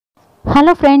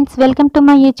Hello friends, welcome to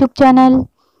my YouTube channel.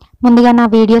 ముందుగా నా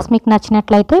videos మీకు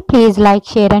నచ్చినట్లయితే please like,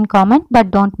 share and comment, but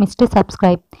don't miss to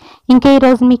subscribe. ఇంకా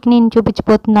ఈరోజు మీకు నేను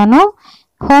చూపించబోతున్నాను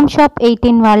హోమ్ షాప్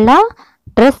 18 వాళ్ళ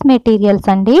డ్రెస్ మెటీరియల్స్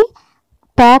అండి.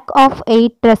 ప్యాక్ ఆఫ్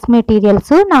 8 డ్రెస్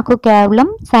మెటీరియల్స్ నాకు కేవలం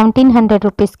 1700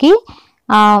 రూపీస్కి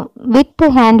విత్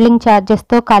హ్యాండ్లింగ్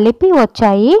ఛార్జెస్తో కలిపి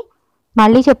వచ్చాయి.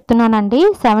 మళ్ళీ చెప్తున్నానండి,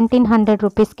 1700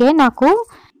 రూపీస్కే నాకు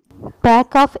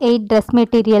ప్యాక్ ఆఫ్ 8 డ్రెస్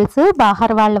మెటీరియల్స్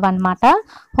బాహర్ వాళ్ళవి అనమాట.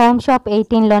 హోమ్ షాప్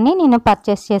 18లోని నేను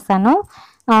పర్చేస్ చేశాను.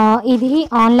 ఇది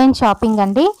ఆన్లైన్ షాపింగ్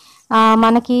అండి.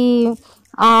 మనకి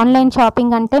ఆన్లైన్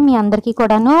షాపింగ్ అంటే మీ అందరికీ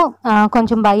కూడాను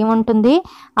కొంచెం భయం ఉంటుంది,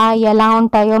 ఎలా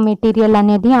ఉంటాయో మెటీరియల్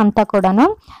అనేది అంతా కూడాను.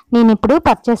 నేను ఇప్పుడు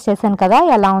పర్చేస్ చేశాను కదా,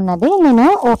 ఎలా ఉన్నది నేను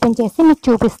ఓపెన్ చేసి మీకు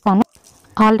చూపిస్తాను.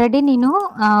 ఆల్రెడీ నేను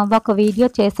ఒక వీడియో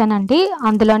చేశానండి,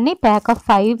 అందులోని ప్యాక్ ఆఫ్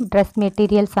 5 డ్రెస్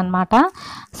మెటీరియల్స్ అనమాట.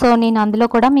 సో నేను అందులో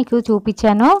కూడా మీకు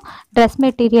చూపించాను. డ్రెస్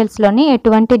మెటీరియల్స్లోని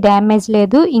ఎటువంటి డ్యామేజ్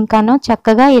లేదు, ఇంకాను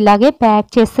చక్కగా ఇలాగే ప్యాక్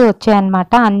చేసి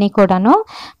వచ్చాయన్నమాట. అన్నీ కూడాను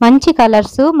మంచి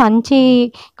కలర్స్, మంచి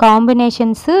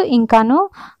కాంబినేషన్స్, ఇంకాను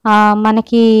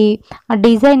మనకి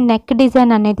డిజైన్, నెక్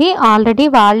డిజైన్ అనేది ఆల్రెడీ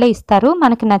వాళ్ళే ఇస్తారు.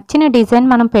 మనకి నచ్చిన డిజైన్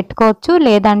మనం పెట్టుకోవచ్చు,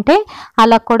 లేదంటే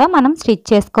అలా కూడా మనం స్టిచ్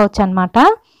చేసుకోవచ్చు అనమాట.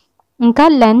 ఇంకా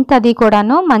లెంత్ అది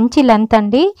కూడాను మంచి లెంత్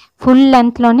అండి. ఫుల్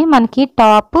లెంత్లోని మనకి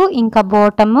టాప్ ఇంకా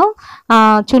బాటము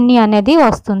చున్నీ అనేది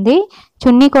వస్తుంది.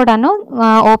 చున్నీ కూడాను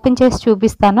ఓపెన్ చేసి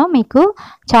చూపిస్తాను మీకు.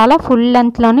 చాలా ఫుల్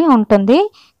లెంత్లోనే ఉంటుంది.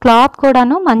 క్లాత్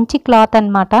కూడాను మంచి క్లాత్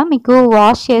అనమాట. మీకు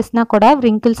వాష్ చేసినా కూడా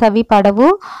వ్రింకిల్స్ అవి పడవు.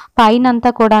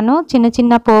 పైనంతా కూడాను చిన్న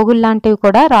చిన్న పోగులు లాంటివి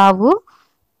కూడా రావు.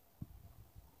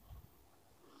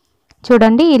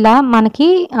 చూడండి, ఇలా మనకి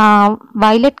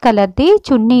వైలెట్ కలర్ది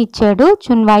చున్నీ ఇచ్చాడు.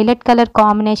 వైలెట్ కలర్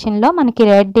కాంబినేషన్లో మనకి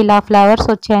రెడ్ ఇలా ఫ్లవర్స్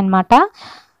వచ్చాయన్నమాట.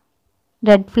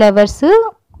 రెడ్ ఫ్లవర్స్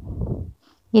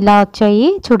ఇలా వచ్చాయి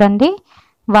చూడండి.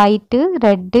 వైట్,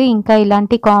 రెడ్ ఇంకా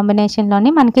ఇలాంటి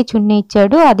కాంబినేషన్లోని మనకి చున్నీ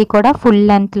ఇచ్చాడు. అది కూడా ఫుల్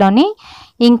లెంత్లోని.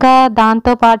 ఇంకా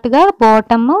దాంతో పాటుగా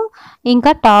బాటము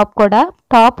ఇంకా టాప్ కూడా.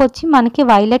 టాప్ వచ్చి మనకి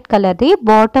వైలెట్ కలర్ది,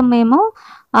 బాటమ్ ఏమో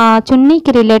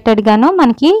చున్నీకి రిలేటెడ్గాను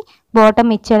మనకి బాటమ్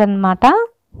ఇచ్చాడనమాట.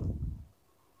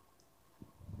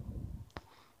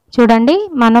 చూడండి,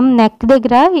 మనం నెక్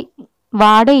దగ్గర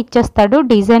వాడే ఇచ్చేస్తాడు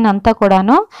డిజైన్ అంతా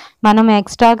కూడాను. మనం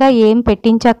ఎక్స్ట్రాగా ఏం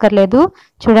పెట్టించక్కర్లేదు.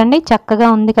 చూడండి, చక్కగా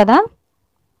ఉంది కదా.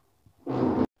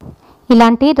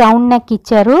 ఇలాంటి రౌండ్ నెక్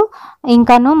ఇచ్చారు.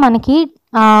 ఇంకాను మనకి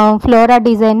ఫ్లోరా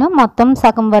డిజైన్ మొత్తం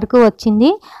సగం వరకు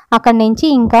వచ్చింది. అక్కడి నుంచి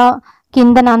ఇంకా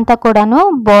కిందనంతా కూడాను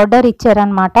బోర్డర్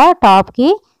ఇచ్చారనమాట. టాప్కి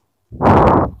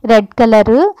రెడ్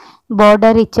కలర్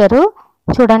బోర్డర్ ఇచ్చారు.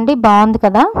 చూడండి, బాగుంది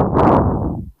కదా.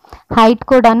 హైట్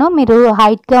కూడాను మీరు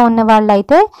హైట్గా ఉన్న వాళ్ళు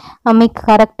అయితే మీకు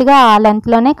కరెక్ట్గా ఆ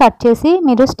లెంత్లోనే కట్ చేసి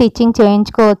మీరు స్టిచ్చింగ్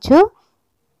చేయించుకోవచ్చు.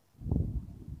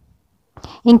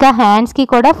 ఇంకా హ్యాండ్స్కి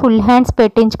కూడా ఫుల్ హ్యాండ్స్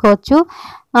పెట్టించుకోవచ్చు.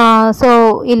 సో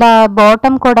ఇలా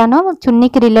బాటమ్ కూడాను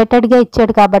చున్నీకి రిలేటెడ్గా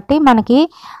ఇచ్చాడు కాబట్టి మనకి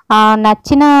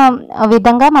నచ్చిన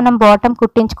విధంగా మనం బాటమ్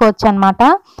కుట్టించుకోవచ్చు అనమాట.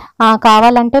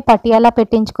 కావాలంటే పటియాలా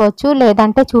పెట్టించుకోవచ్చు,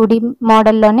 లేదంటే చూడీ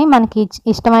మోడల్లోని మనకి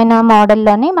ఇష్టమైన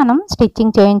మోడల్లోని మనం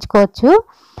స్టిచ్చింగ్ చేయించుకోవచ్చు.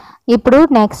 ఇప్పుడు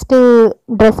నెక్స్ట్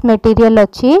డ్రెస్ మెటీరియల్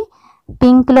వచ్చి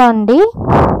పింక్లో అండి.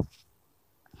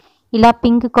 ఇలా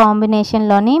పింక్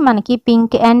కాంబినేషన్లోని మనకి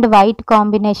పింక్ అండ్ వైట్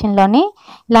కాంబినేషన్లోని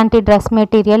ఇలాంటి డ్రెస్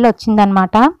మెటీరియల్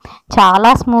వచ్చిందనమాట.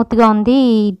 చాలా స్మూత్గా ఉంది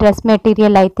ఈ డ్రెస్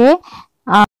మెటీరియల్ అయితే.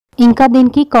 ఇంకా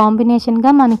దీనికి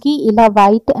కాంబినేషన్గా మనకి ఇలా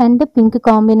వైట్ అండ్ పింక్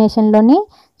కాంబినేషన్లోని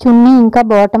చున్నీ ఇంకా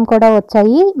బాటమ్ కూడా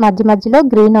వచ్చాయి. మధ్య మధ్యలో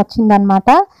గ్రీన్ వచ్చిందనమాట.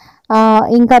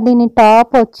 ఇంకా దీని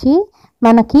టాప్ వచ్చి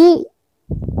మనకి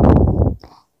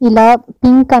ఇలా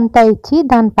పింక్ అంతా ఇచ్చి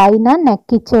దానిపైన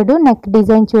నెక్ ఇచ్చాడు. నెక్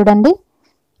డిజైన్ చూడండి,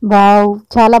 వావ్,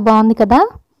 చాలా బాగుంది కదా.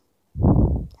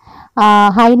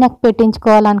 హై నెక్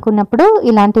పెట్టించుకోవాలనుకున్నప్పుడు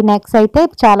ఇలాంటి నెక్స్ అయితే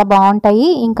చాలా బాగుంటాయి.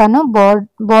 ఇంకాను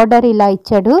బోర్డర్ ఇలా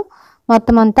ఇచ్చాడు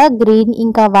మొత్తం అంతా గ్రీన్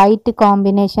ఇంకా వైట్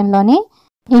కాంబినేషన్లోని.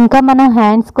 ఇంకా మనం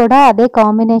హ్యాండ్స్ కూడా అదే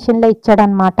కాంబినేషన్లో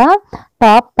ఇచ్చాడనమాట.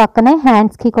 టాప్ పక్కనే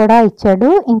హ్యాండ్స్కి కూడా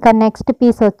ఇచ్చాడు. ఇంకా నెక్స్ట్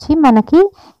పీస్ వచ్చి మనకి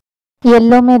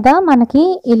ఎల్లో మీద మనకి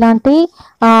ఇలాంటి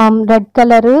రెడ్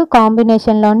కలర్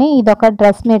కాంబినేషన్లోని ఇదొక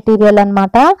డ్రెస్ మెటీరియల్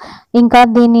అనమాట. ఇంకా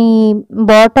దీని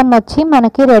బాటమ్ వచ్చి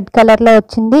మనకి రెడ్ కలర్లో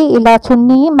వచ్చింది. ఇలా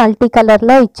చున్నీ మల్టీ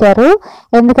కలర్లో ఇచ్చారు,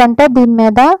 ఎందుకంటే దీని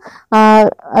మీద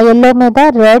ఎల్లో మీద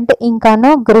రెడ్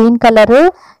ఇంకాను గ్రీన్ కలర్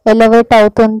ఎలివేట్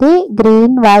అవుతుంది.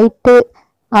 గ్రీన్, వైట్,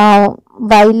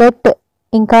 వైలెట్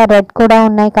ఇంకా రెడ్ కూడా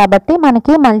ఉన్నాయి కాబట్టి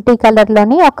మనకి మల్టీ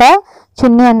కలర్లోని ఒక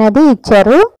చున్నీ అనేది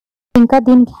ఇచ్చారు. ఇంకా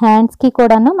దీనికి హ్యాండ్స్కి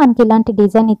కూడాను మనకి ఇలాంటి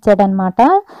డిజైన్ ఇచ్చాడనమాట.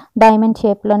 డైమండ్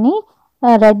షేప్లోని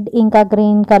రెడ్ ఇంకా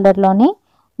గ్రీన్ కలర్లోని.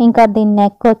 ఇంకా దీని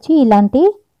నెక్ వచ్చి ఇలాంటి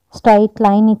స్ట్రైట్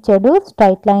లైన్ ఇచ్చాడు.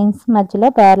 స్ట్రైట్ లైన్స్ మధ్యలో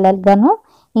ప్యారలల్గాను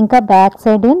ఇంకా బ్యాక్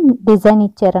సైడ్ డిజైన్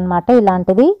ఇచ్చారనమాట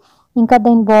ఇలాంటిది. ఇంకా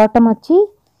దీని బాటమ్ వచ్చి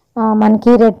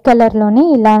మనకి రెడ్ కలర్లోని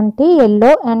ఇలాంటి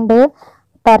ఎల్లో అండ్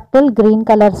పర్పుల్ గ్రీన్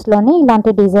కలర్స్లోని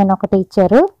ఇలాంటి డిజైన్ ఒకటి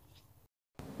ఇచ్చారు.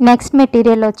 నెక్స్ట్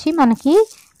మెటీరియల్ వచ్చి మనకి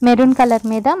మెరూన్ కలర్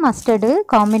మీద మస్టర్డ్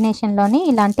కాంబినేషన్లోని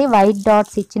ఇలాంటి వైట్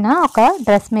డాట్స్ ఇచ్చిన ఒక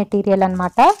డ్రెస్ మెటీరియల్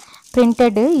అనమాట.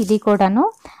 ప్రింటెడ్ ఇది కూడాను.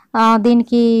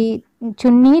 దీనికి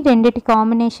చున్నీ రెండిటి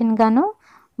కాంబినేషన్గాను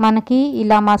మనకి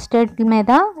ఇలా మస్టర్డ్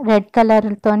మీద రెడ్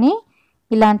కలర్తోని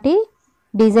ఇలాంటి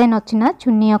డిజైన్ వచ్చిన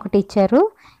చున్నీ ఒకటి ఇచ్చారు.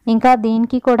 ఇంకా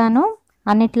దీనికి కూడాను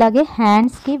అన్నిట్లాగే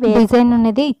హ్యాండ్స్కి డిజైన్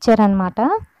అనేది ఇచ్చారనమాట.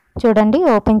 చూడండి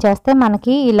ఓపెన్ చేస్తే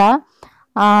మనకి ఇలా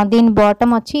దీని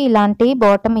బాటమ్ వచ్చి ఇలాంటి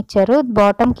బాటమ్ ఇచ్చారు.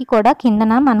 బాటమ్కి కూడా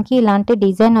కిందన మనకి ఇలాంటి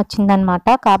డిజైన్ వచ్చిందనమాట.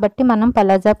 కాబట్టి మనం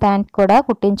పలాజా ప్యాంట్ కూడా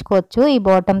కుట్టించుకోవచ్చు ఈ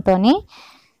బాటమ్తోని.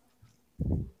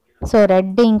 సో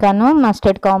రెడ్ ఇంకాను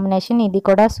మస్టర్డ్ కాంబినేషన్, ఇది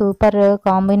కూడా సూపర్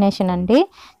కాంబినేషన్ అండి.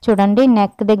 చూడండి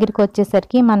నెక్ దగ్గరికి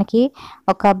వచ్చేసరికి మనకి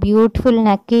ఒక బ్యూటిఫుల్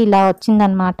నెక్ ఇలా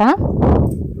వచ్చిందనమాట.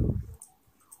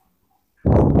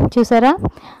 చూసారా,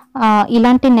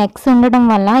 ఇలాంటి నెక్స్ ఉండడం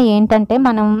వల్ల ఏంటంటే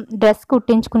మనం డ్రెస్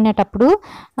కుట్టించుకునేటప్పుడు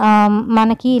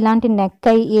మనకి ఇలాంటి నెక్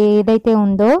ఏదైతే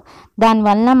ఉందో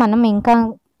దానివల్ల మనం ఇంకా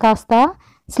కాస్త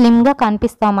స్లిమ్గా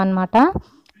కనిపిస్తామన్నమాట.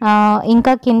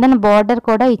 ఇంకా కిందన బార్డర్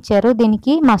కూడా ఇచ్చారు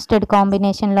దీనికి మస్టర్డ్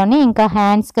కాంబినేషన్లోని. ఇంకా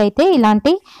హ్యాండ్స్కి అయితే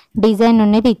ఇలాంటి డిజైన్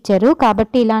అనేది ఇచ్చారు.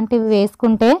 కాబట్టి ఇలాంటివి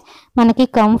వేసుకుంటే మనకి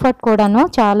కంఫర్ట్ కూడాను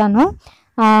చాలాను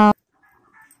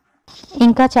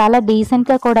ఇంకా చాలా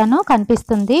డీసెంట్గా కూడాను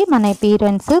కనిపిస్తుంది మన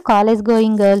అపీరెన్స్. కాలేజ్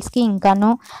గోయింగ్ గర్ల్స్కి ఇంకాను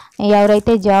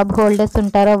ఎవరైతే జాబ్ హోల్డర్స్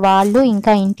ఉంటారో వాళ్ళు,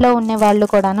 ఇంకా ఇంట్లో ఉండే వాళ్ళు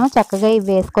కూడాను చక్కగా ఇవి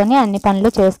వేసుకొని అన్ని పనులు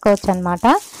చేసుకోవచ్చు అనమాట.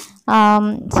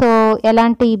 సో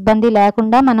ఎలాంటి ఇబ్బంది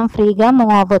లేకుండా మనం ఫ్రీగా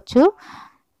మూవ్ అవ్వచ్చు.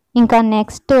 ఇంకా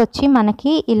నెక్స్ట్ వచ్చి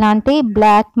మనకి ఇలాంటి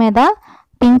బ్లాక్ మీద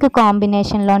పింక్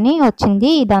కాంబినేషన్లోని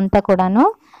వచ్చింది ఇదంతా కూడాను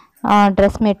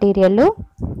డ్రెస్ మెటీరియల్.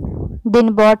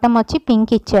 దీని బాటమ్ వచ్చి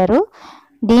పింక్ ఇచ్చారు.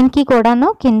 దీనికి కూడాను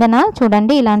కిందన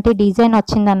చూడండి ఇలాంటి డిజైన్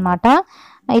వచ్చిందనమాట.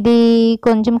 ఇది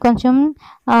కొంచెం కొంచెం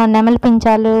నెమలి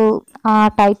పించాలు ఆ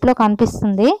టైప్లో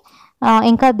కనిపిస్తుంది.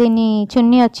 ఇంకా దీని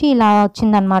చున్నీ వచ్చి ఇలా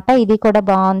వచ్చిందనమాట. ఇది కూడా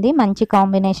బాగుంది, మంచి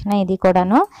కాంబినేషన్. ఇది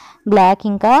కూడాను బ్లాక్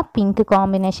ఇంకా పింక్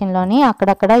కాంబినేషన్లోని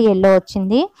అక్కడక్కడ ఎల్లో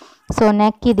వచ్చింది. సో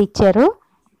నెక్ ఇది ఇచ్చారు.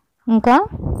 ఇంకా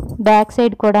బ్యాక్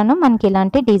సైడ్ కూడాను మనకి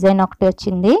ఇలాంటి డిజైన్ ఒకటి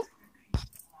వచ్చింది.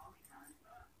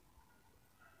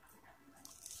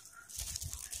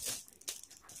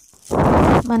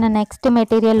 మన నెక్స్ట్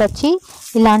మెటీరియల్ వచ్చి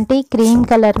ఇలాంటి క్రీమ్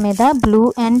కలర్ మీద బ్లూ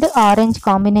అండ్ ఆరెంజ్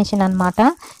కాంబినేషన్ అనమాట.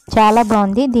 చాలా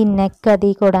బాగుంది దీని నెక్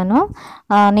అది కూడాను.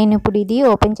 నేను ఇప్పుడు ఇది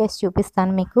ఓపెన్ చేసి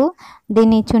చూపిస్తాను మీకు.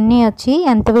 దీని చున్నీ వచ్చి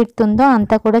ఎంత విడుతుందో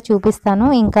అంతా కూడా చూపిస్తాను.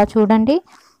 ఇంకా చూడండి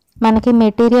మనకి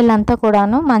మెటీరియల్ అంతా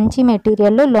కూడాను మంచి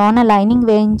మెటీరియల్. లోన లైనింగ్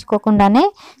వేయించుకోకుండానే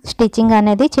స్టిచ్చింగ్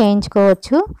అనేది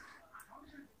చేయించుకోవచ్చు.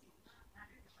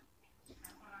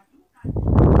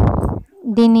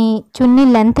 దీని చున్నీ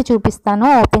లెంత్ చూపిస్తాను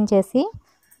ఓపెన్ చేసి.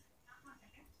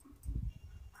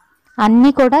 అన్నీ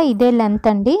కూడా ఇదే లెంత్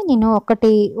అండి. నేను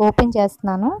ఒకటి ఓపెన్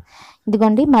చేస్తున్నాను.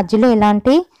 ఇదిగోండి మధ్యలో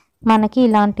ఇలాంటి మనకి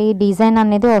ఇలాంటి డిజైన్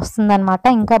అనేది వస్తుందన్నమాట.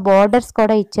 ఇంకా బార్డర్స్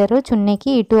కూడా ఇచ్చారు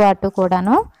చున్నీకి ఇటు అటు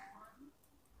కూడాను.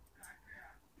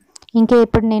 ఇంకా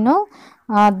ఇప్పుడు నేను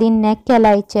దీని నెక్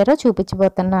ఎలా ఇచ్చారో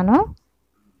చూపించబోతున్నాను.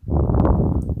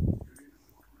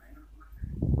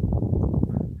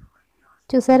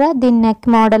 చూసారా, దీని నెక్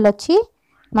మోడల్ వచ్చి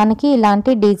మనకి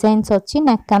ఇలాంటి డిజైన్స్ వచ్చి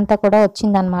నెక్ అంతా కూడా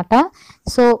వచ్చిందనమాట.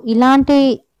 సో ఇలాంటి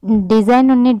డిజైన్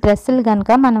ఉన్న డ్రెస్సులు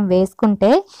కనుక మనం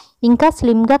వేసుకుంటే ఇంకా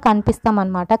స్లిమ్గా కనిపిస్తాం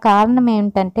అనమాట. కారణం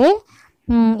ఏంటంటే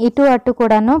ఇటు అటు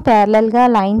కూడాను ప్యారలల్గా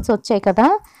లైన్స్ వచ్చాయి కదా,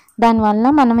 దానివల్ల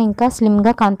మనం ఇంకా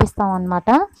స్లిమ్గా కనిపిస్తాం అనమాట.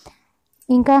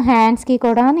 ఇంకా హ్యాండ్స్కి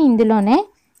కూడా ఇందులోనే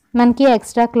మనకి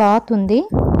ఎక్స్ట్రా క్లాత్ ఉంది.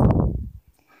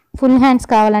 ఫుల్ హ్యాండ్స్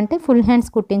కావాలంటే ఫుల్ హ్యాండ్స్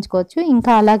కుట్టించుకోవచ్చు.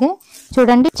 ఇంకా అలాగే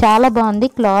చూడండి చాలా బాగుంది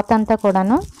క్లాత్ అంతా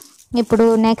కూడాను. ఇప్పుడు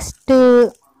నెక్స్ట్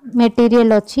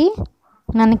మెటీరియల్ వచ్చి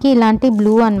మనకి ఇలాంటి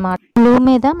బ్లూ అన్నమాట. బ్లూ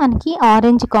మీద మనకి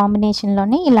ఆరెంజ్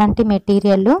కాంబినేషన్లోని ఇలాంటి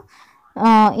మెటీరియల్.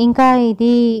 ఇంకా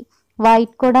ఇది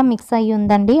వైట్ కూడా మిక్స్ అయ్యి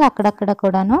ఉందండి అక్కడక్కడ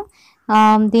కూడాను.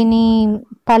 దీని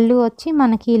పళ్ళు వచ్చి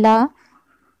మనకి ఇలా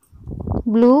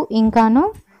బ్లూ ఇంకాను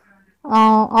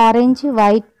ఆరెంజ్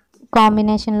వైట్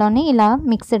కాంబినేషన్లోని ఇలా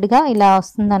మిక్స్డ్గా ఇలా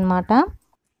వస్తుందన్నమాట.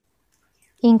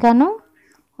 ఇంకాను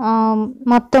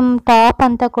మొత్తం టాప్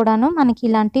అంతా కూడాను మనకి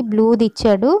ఇలాంటి బ్లూది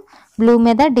ఇచ్చాడు. బ్లూ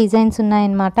మీద డిజైన్స్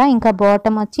ఉన్నాయన్నమాట. ఇంకా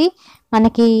బాటమ్ వచ్చి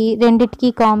మనకి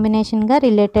రెండిటికి కాంబినేషన్గా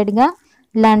రిలేటెడ్గా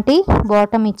ఇలాంటి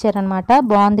బాటమ్ ఇచ్చారనమాట.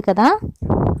 బాగుంది కదా,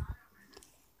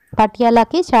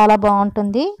 పటియాలాకి చాలా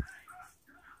బాగుంటుంది.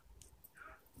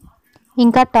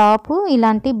 ఇంకా టాప్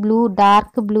ఇలాంటి బ్లూ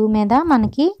డార్క్ బ్లూ మీద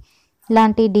మనకి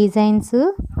ఇలాంటి డిజైన్స్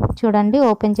చూడండి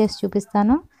ఓపెన్ చేసి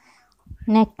చూపిస్తాను.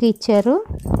 నెక్ ఇచ్చారు.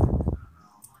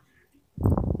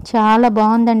 చాలా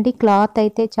బాగుందండి. క్లాత్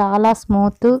అయితే చాలా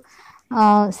స్మూత్,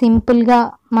 సింపుల్గా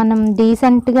మనం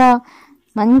డీసెంట్గా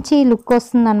మంచి లుక్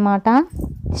వస్తుందన్నమాట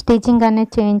స్టిచ్చింగ్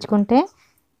అనేది చేయించుకుంటే.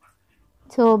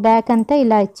 సో బ్యాక్ అంతా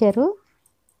ఇలా ఇచ్చారు,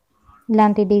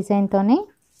 ఇలాంటి డిజైన్తోని.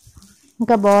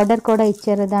 ఇంకా బార్డర్ కూడా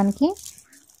ఇచ్చారు దానికి.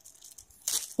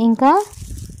 ఇంకా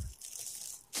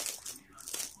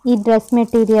ఈ డ్రెస్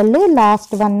మెటీరియల్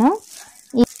లాస్ట్ వన్,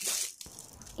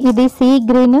 ఇది సీ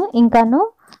గ్రీన్ ఇంకాను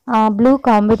బ్లూ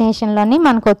కాంబినేషన్లోని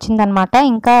మనకు వచ్చిందనమాట.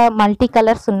 ఇంకా మల్టీ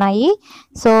కలర్స్ ఉన్నాయి.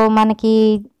 సో మనకి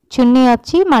చున్నీ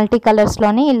వచ్చి మల్టీ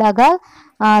కలర్స్లోని ఇలాగా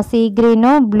సీ గ్రీన్,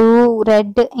 బ్లూ,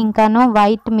 రెడ్ ఇంకాను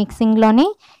వైట్ మిక్సింగ్లోని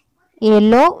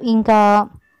ఎల్లో ఇంకా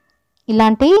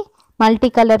ఇలాంటి మల్టీ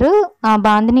కలరు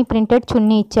బాందిని ప్రింటెడ్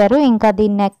చున్నీ ఇచ్చారు. ఇంకా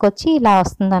దీని నెక్ వచ్చి ఇలా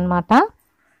వస్తుందన్నమాట.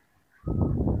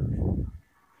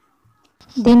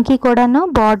 దీనికి కూడాను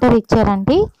బార్డర్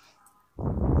ఇచ్చారండి.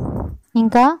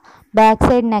 ఇంకా బ్యాక్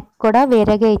సైడ్ నెక్ కూడా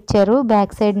వేరేగా ఇచ్చారు,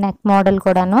 బ్యాక్ సైడ్ నెక్ మోడల్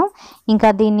కూడాను. ఇంకా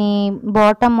దీని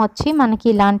బాటమ్ వచ్చి మనకి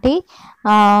ఇలాంటి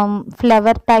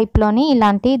ఫ్లవర్ టైప్లోని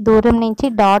ఇలాంటి దూరం నుంచి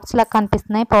డాట్స్ లాగా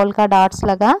కనిపిస్తున్నాయి, పోల్కా డాట్స్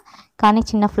లాగా, కానీ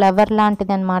చిన్న ఫ్లవర్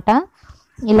లాంటిది అనమాట.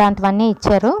 ఇలాంటివన్నీ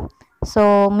ఇచ్చారు. సో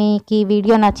మీకు ఈ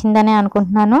వీడియో నచ్చిందనే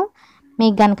అనుకుంటున్నాను.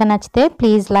 మీకు కనుక నచ్చితే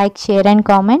please like, share and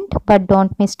comment, but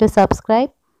don't miss to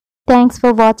subscribe. Thanks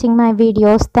for watching my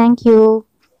videos. Thank you.